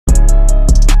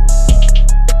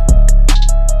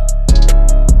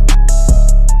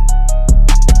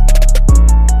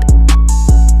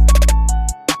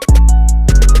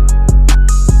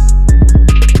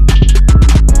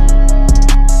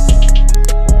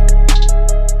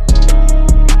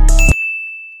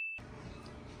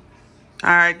All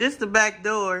right, this is the back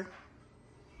door.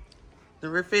 The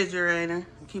refrigerator.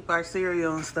 Keep our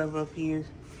cereal and stuff up here.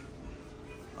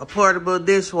 A portable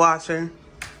dishwasher.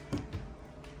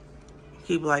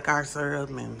 Keep like our syrup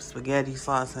and spaghetti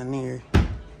sauce in there.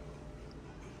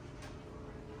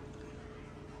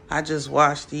 I just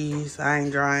washed these. I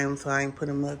ain't drying them, so I ain't put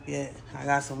them up yet. I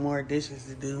got some more dishes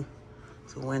to do.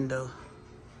 It's a window.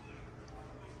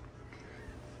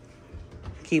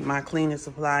 Keep my cleaning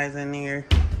supplies in there.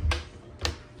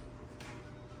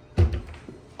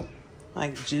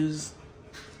 Like juice,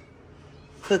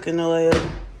 cooking oil.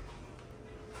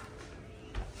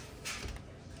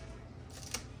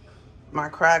 My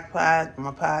crock pot,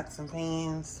 my pots and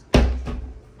pans.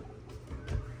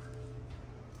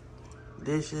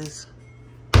 Dishes.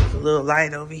 It's a little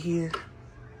light over here.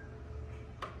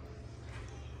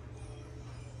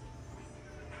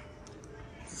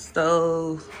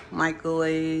 Stove,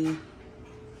 microwave,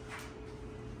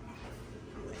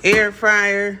 air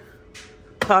fryer,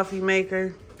 coffee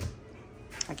maker.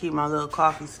 I keep my little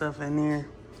coffee stuff in there.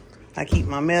 I keep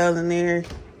my mail in there.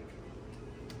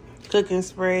 Cooking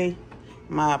spray,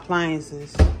 my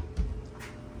appliances.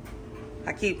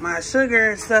 I keep my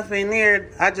sugar and stuff in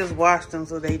there. I just washed them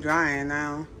so they drying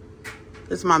now.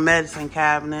 This is my medicine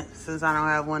cabinet. Since I don't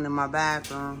have one in my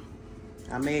bathroom,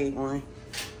 I made one.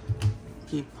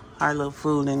 Keep our little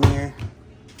food in there.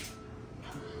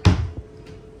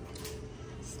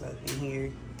 Stuff in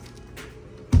here.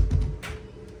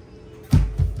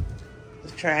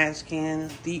 The trash can,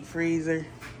 deep freezer,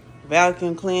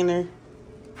 vacuum cleaner.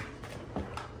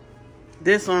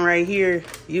 This one right here,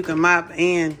 you can mop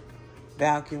and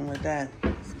vacuum with that.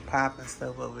 Some popping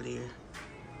stuff over there.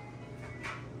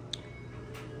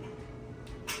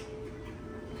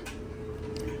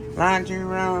 Laundry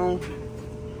room.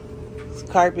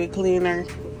 Carpet cleaner.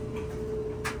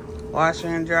 Washer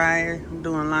and dryer. I'm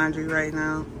doing laundry right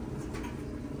now.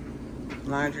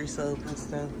 Laundry soap and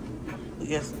stuff. We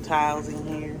got some towels in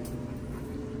here.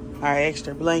 Our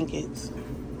extra blankets.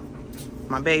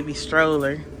 My baby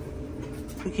stroller.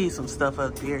 We keep some stuff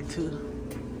up there too.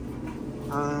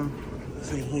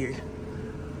 What's in here?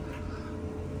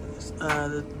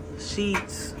 The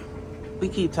sheets. We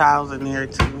keep towels in there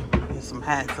too. There's some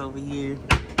hats over here.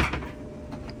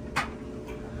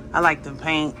 I like to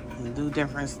paint and do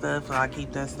different stuff, so I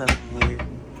keep that stuff in here.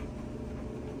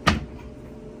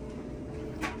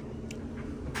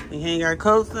 We hang our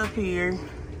coats up here.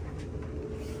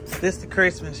 This is the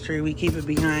Christmas tree. We keep it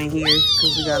behind here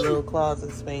because we got a little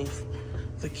closet space.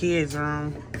 It's a kid's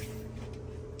room.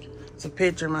 It's a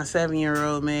picture my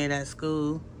 7-year-old made at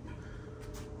school.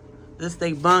 This is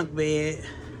their bunk bed.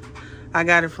 I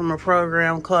got it from a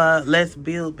program called Let's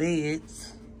Build Beds.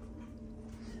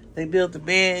 They built the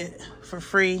bed for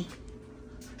free.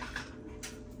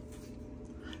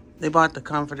 They bought the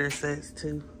comforter sets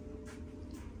too.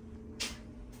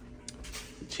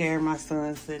 The chair my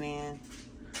son sit in.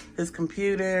 His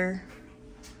computer,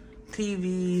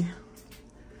 TV,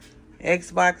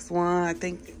 Xbox One. I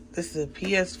think this is a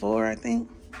PS4, I think.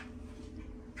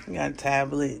 We got a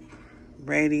tablet,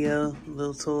 radio,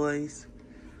 little toys.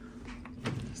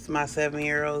 It's my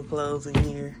 7-year-old clothes in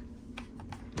here.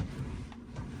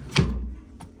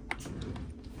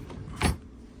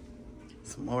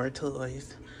 Some more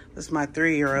toys. This is my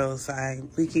 3-year-old side.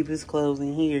 We keep his clothes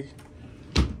in here.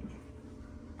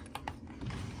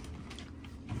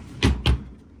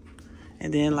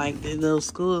 And then like the little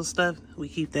school stuff, we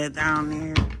keep that down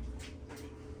there.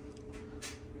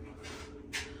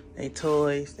 They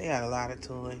toys. They got a lot of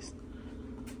toys.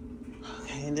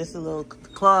 Okay, and this is a little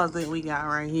closet we got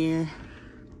right here.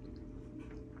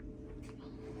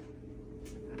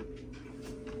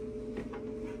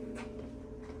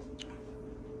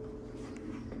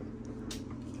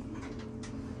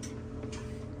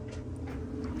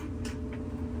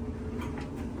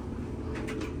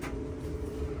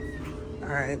 All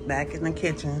right, back in the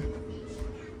kitchen.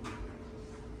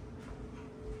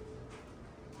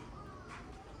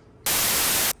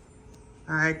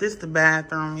 All right, this is the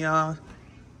bathroom, y'all.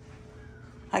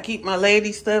 I keep my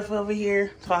lady stuff over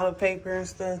here, toilet paper and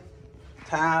stuff,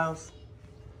 towels,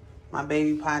 my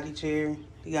baby potty chair.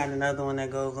 You got another one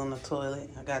that goes on the toilet.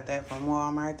 I got that from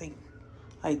Walmart, I think,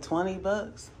 like 20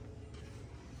 bucks.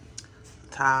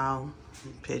 Towel,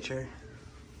 pitcher.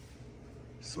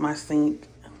 It's my sink.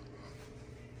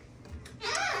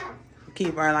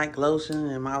 Keep our like lotion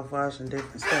and mouthwash and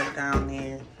different stuff down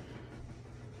there.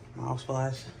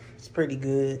 Mouthwash, it's pretty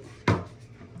good.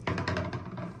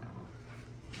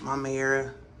 My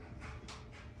mirror.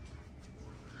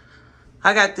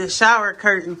 I got this shower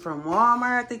curtain from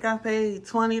Walmart. I think I paid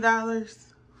 $20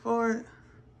 for it.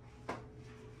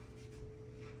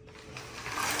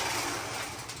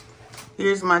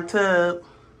 Here's my tub.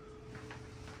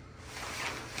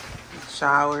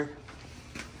 Shower.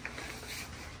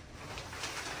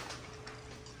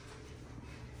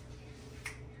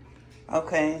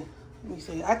 Okay, let me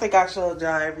see. I think I showed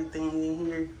y'all everything in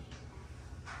here.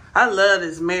 I love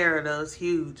this mirror though, it's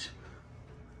huge.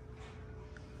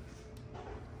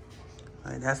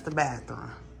 All right, that's the bathroom.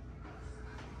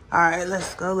 All right,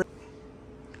 let's go. All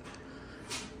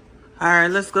right,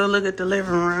 let's go look at the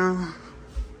living room.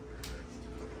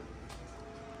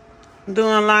 I'm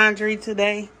doing laundry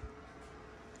today.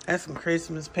 That's some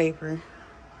Christmas paper.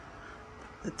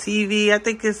 The TV, I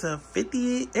think it's a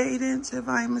 58-inch if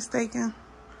I'm mistaken.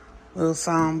 Little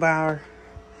soundbar.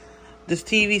 This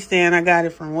TV stand, I got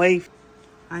it from Wayfair.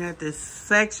 I got this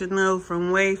sectional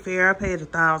from Wayfair. I paid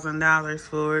 $1,000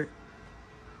 for it.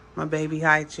 My baby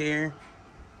high chair.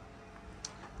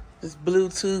 This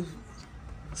Bluetooth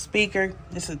speaker.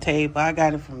 It's a table. I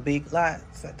got it from Big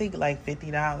Lots. I think like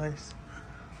 $50.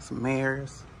 Some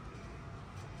mirrors.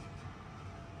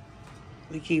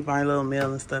 We keep our little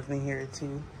mail and stuff in here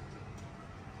too.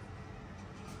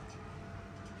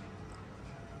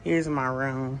 Here's my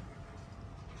room.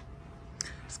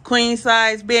 It's queen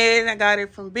size bed. I got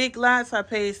it from Big Lots. I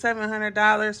paid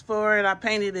 $700 for it. I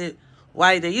painted it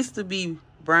white. They used to be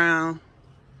brown.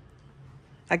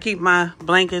 I keep my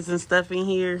blankets and stuff in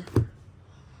here.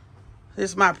 This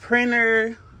is my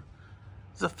printer.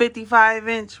 It's a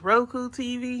 55-inch Roku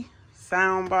TV.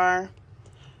 Soundbar.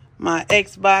 My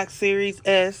Xbox Series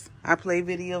S. I play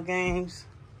video games.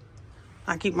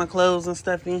 I keep my clothes and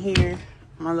stuff in here.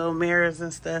 My little mirrors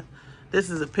and stuff. This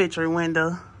is a picture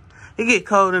window. It get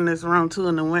cold in this room too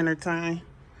in the winter time.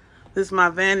 This is my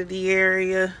vanity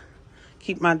area.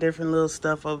 Keep my different little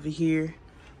stuff over here.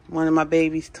 One of my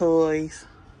baby's toys.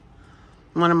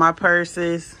 One of my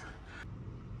purses.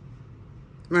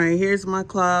 Right, here's my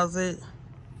closet.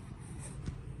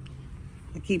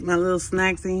 I keep my little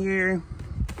snacks in here.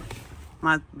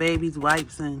 My baby's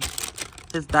wipes and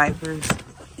his diapers.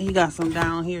 He got some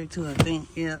down here too, I think.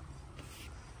 Yep.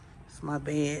 It's my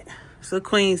bed. It's a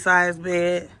queen size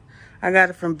bed. I got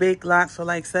it from Big Lots for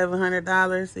like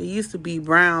 $700. It used to be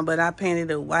brown, but I painted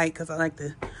it white because I like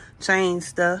to change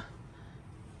stuff.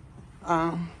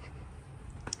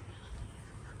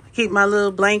 Keep my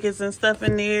little blankets and stuff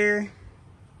in there.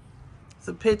 It's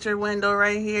a picture window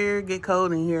right here. Get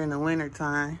cold in here in the winter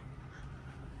time.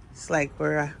 It's like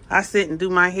where I sit and do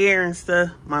my hair and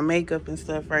stuff, my makeup and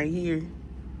stuff right here.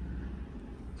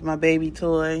 It's my baby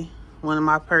toy, one of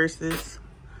my purses,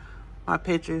 my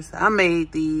pictures. I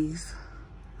made these.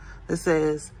 It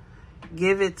says,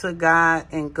 give it to God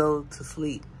and go to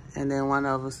sleep. And then one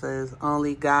of them says,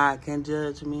 only God can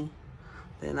judge me.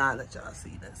 Then I'll let y'all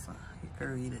see this one. You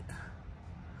can read it.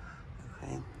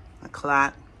 Okay, a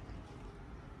clock.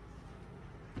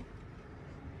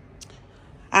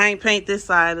 I ain't paint this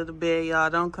side of the bed, y'all.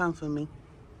 Don't come for me.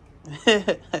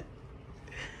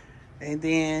 And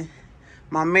then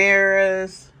my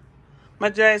mirrors, my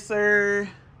dresser,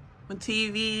 my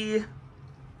TV,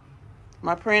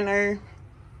 my printer.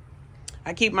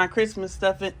 I keep my Christmas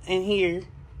stuff in here.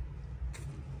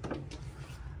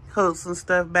 Coats and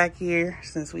stuff back here.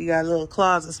 Since we got a little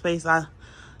closet space, I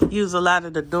use a lot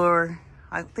of the door.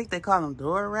 I think they call them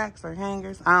door racks or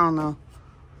hangers. I don't know.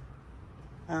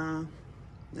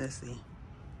 Let's see.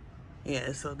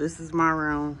 Yeah, so this is my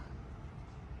room.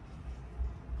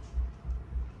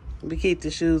 We keep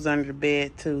the shoes under the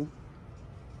bed too.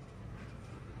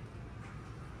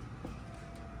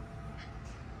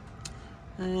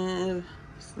 And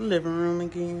it's the living room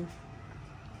again.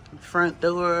 Front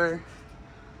door,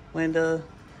 window,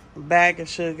 a bag of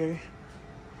sugar,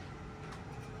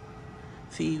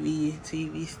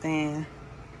 TV stand.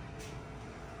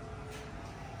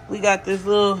 We got this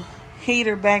little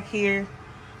heater back here.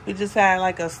 We just had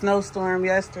like a snowstorm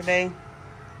yesterday.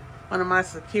 One of my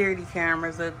security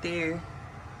cameras up there.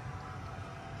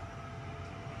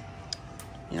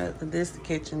 Yep, this is the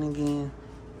kitchen again.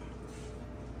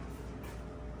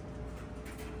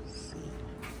 Let's see.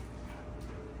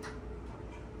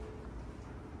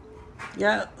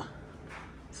 Yep.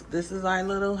 So this is our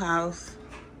little house.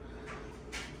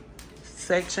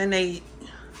 Section 8.